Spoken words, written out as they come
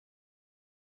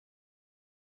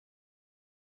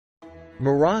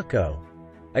Morocco,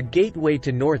 a gateway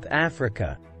to North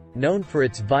Africa, known for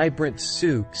its vibrant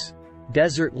souks,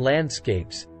 desert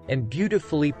landscapes, and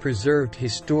beautifully preserved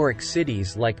historic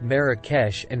cities like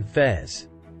Marrakech and Fez.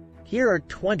 Here are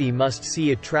 20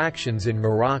 must-see attractions in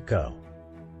Morocco.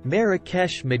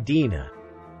 Marrakech Medina.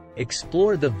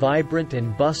 Explore the vibrant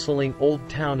and bustling old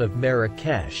town of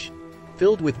Marrakech,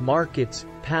 filled with markets,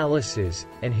 palaces,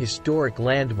 and historic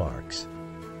landmarks.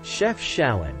 Chef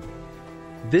Chaouen.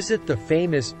 Visit the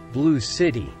famous Blue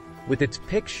City, with its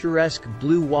picturesque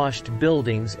blue-washed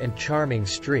buildings and charming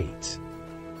streets.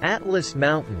 Atlas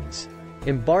Mountains.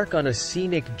 Embark on a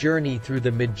scenic journey through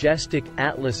the majestic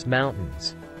Atlas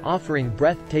Mountains, offering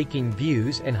breathtaking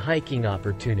views and hiking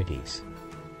opportunities.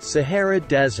 Sahara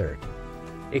Desert.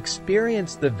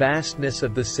 Experience the vastness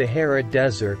of the Sahara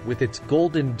Desert with its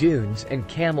golden dunes and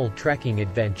camel trekking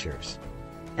adventures.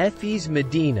 Fez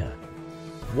Medina.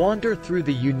 Wander through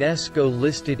the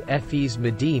UNESCO-listed Fez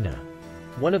Medina,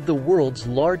 one of the world's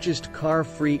largest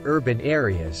car-free urban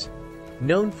areas,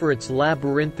 known for its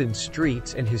labyrinthine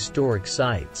streets and historic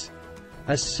sites.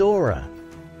 Asora.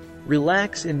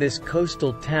 Relax in this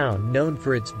coastal town known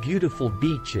for its beautiful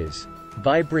beaches,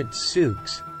 vibrant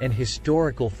souks, and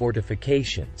historical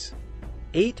fortifications.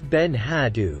 8 Ben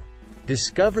Haddou.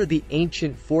 Discover the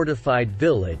ancient fortified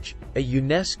village, a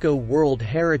UNESCO World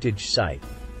Heritage Site,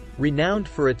 renowned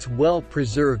for its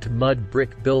well-preserved mud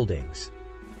brick buildings.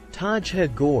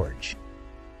 Tajha Gorge.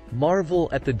 Marvel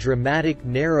at the dramatic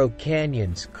narrow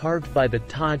canyons carved by the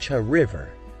Tajha River,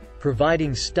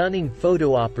 providing stunning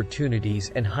photo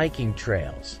opportunities and hiking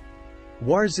trails.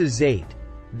 Ouarzazate.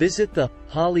 Visit the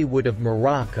Hollywood of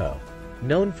Morocco,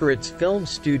 known for its film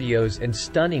studios and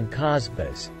stunning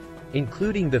kasbahs,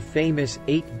 including the famous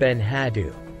 8 Ben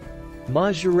Haddou.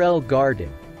 Majorelle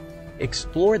Garden.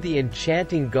 Explore the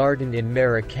Enchanting Garden in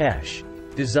Marrakech,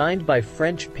 designed by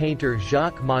French painter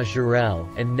Jacques Majorelle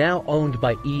and now owned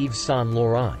by Yves Saint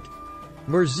Laurent.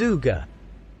 Merzouga.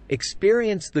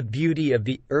 Experience the beauty of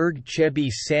the Erg Chebi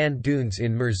sand dunes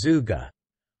in Merzouga,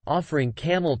 offering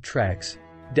camel treks,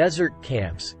 desert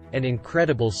camps, and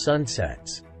incredible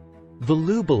sunsets.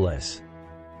 Volubilis.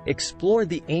 Explore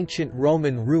the ancient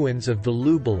Roman ruins of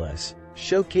Volubilis,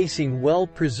 showcasing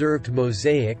well-preserved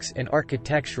mosaics and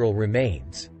architectural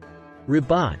remains.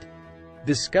 Rabat.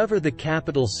 Discover the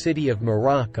capital city of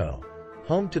Morocco,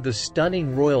 home to the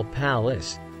stunning Royal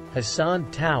Palace,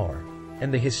 Hassan Tower,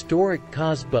 and the historic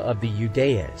Kasbah of the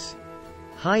Udayas.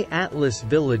 High Atlas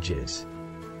Villages.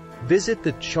 Visit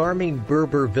the charming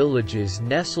Berber villages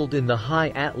nestled in the High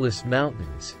Atlas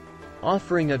Mountains,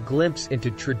 offering a glimpse into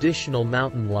traditional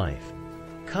mountain life.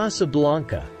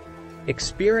 Casablanca.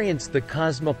 Experience the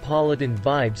cosmopolitan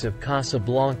vibes of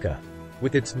Casablanca,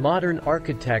 with its modern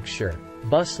architecture,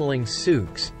 bustling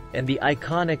souks, and the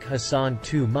iconic Hassan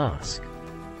II Mosque.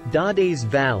 Dades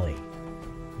Valley.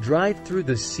 Drive through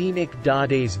the scenic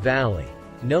Dades Valley,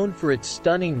 known for its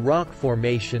stunning rock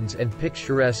formations and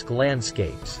picturesque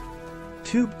landscapes.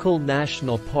 Toubkal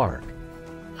National Park.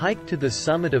 Hike to the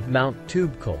summit of Mount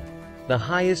Toubkal, the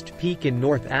highest peak in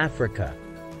North Africa,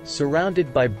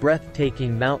 surrounded by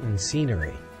breathtaking mountain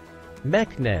scenery.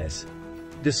 Meknes.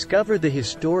 Discover the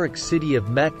historic city of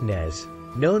Meknes,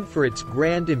 known for its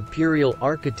grand imperial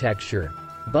architecture,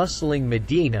 bustling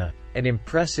medina, and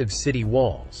impressive city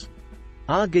walls.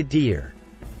 Agadir.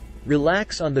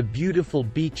 Relax on the beautiful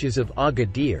beaches of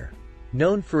Agadir,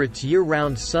 known for its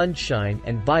year-round sunshine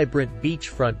and vibrant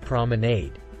beachfront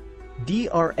promenade.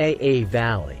 Draa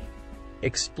Valley.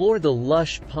 Explore the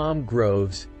lush palm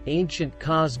groves, ancient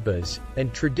kasbahs,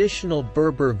 and traditional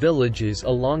Berber villages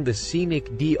along the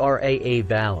scenic Draa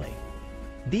Valley.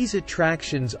 These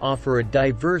attractions offer a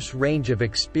diverse range of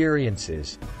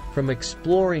experiences, from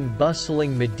exploring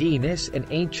bustling medinas and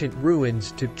ancient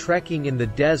ruins to trekking in the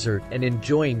desert and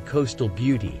enjoying coastal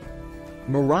beauty.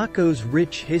 Morocco's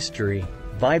rich history,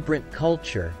 vibrant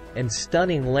culture, and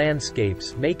stunning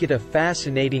landscapes make it a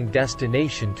fascinating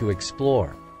destination to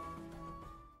explore.